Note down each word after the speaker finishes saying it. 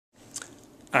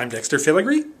I'm Dexter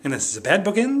Filigree, and this is a Bad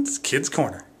Bookends Kids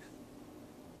Corner.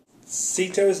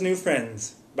 Ceto's New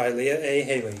Friends by Leah A.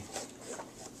 Haley.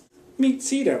 Meet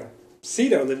Ceto.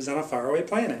 Ceto lives on a faraway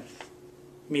planet.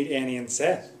 Meet Annie and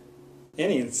Seth.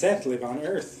 Annie and Seth live on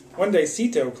Earth. One day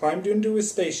Ceto climbed into his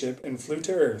spaceship and flew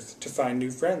to Earth to find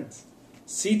new friends.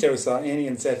 Ceto saw Annie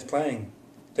and Seth playing.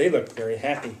 They looked very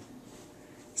happy.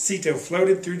 Ceto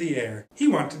floated through the air. He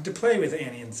wanted to play with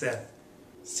Annie and Seth.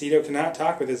 Ceto cannot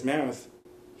talk with his mouth.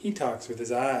 He talks with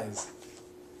his eyes.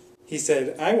 He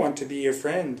said, "I want to be your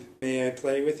friend. May I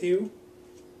play with you?"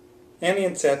 Annie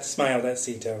and Seth smiled at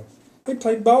Ceto. They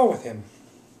played ball with him.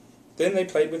 Then they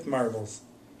played with marbles.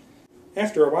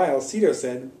 After a while, Ceto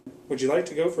said, "Would you like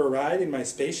to go for a ride in my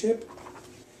spaceship?"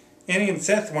 Annie and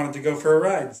Seth wanted to go for a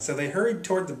ride, so they hurried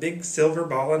toward the big silver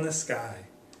ball in the sky.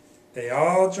 They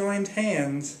all joined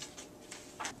hands.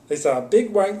 They saw a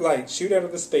big white light shoot out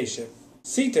of the spaceship.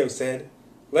 Ceto said,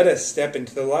 "Let us step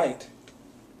into the light."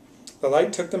 The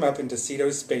light took them up into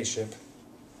Ceto's spaceship.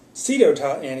 Ceto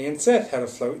taught Annie and Seth how to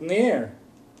float in the air.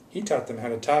 He taught them how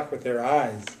to talk with their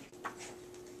eyes.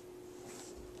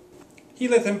 He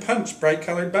let them punch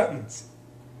bright-colored buttons.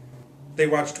 They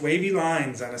watched wavy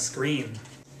lines on a screen.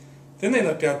 Then they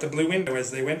looked out the blue window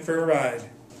as they went for a ride.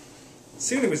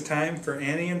 Soon it was time for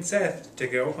Annie and Seth to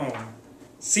go home.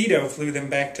 Ceto flew them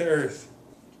back to Earth.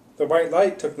 The white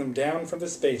light took them down from the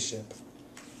spaceship.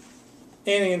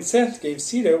 Annie and Seth gave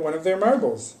Ceto one of their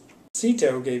marbles.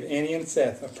 Ceto gave Annie and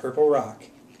Seth a purple rock.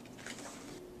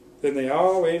 Then they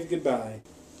all waved goodbye.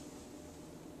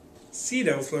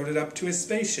 Ceto floated up to his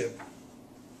spaceship.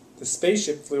 The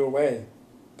spaceship flew away,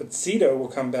 but Ceto will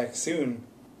come back soon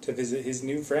to visit his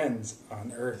new friends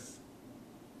on Earth.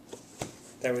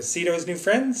 That was Ceto's New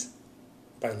Friends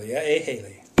by Leah A.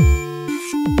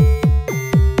 Haley.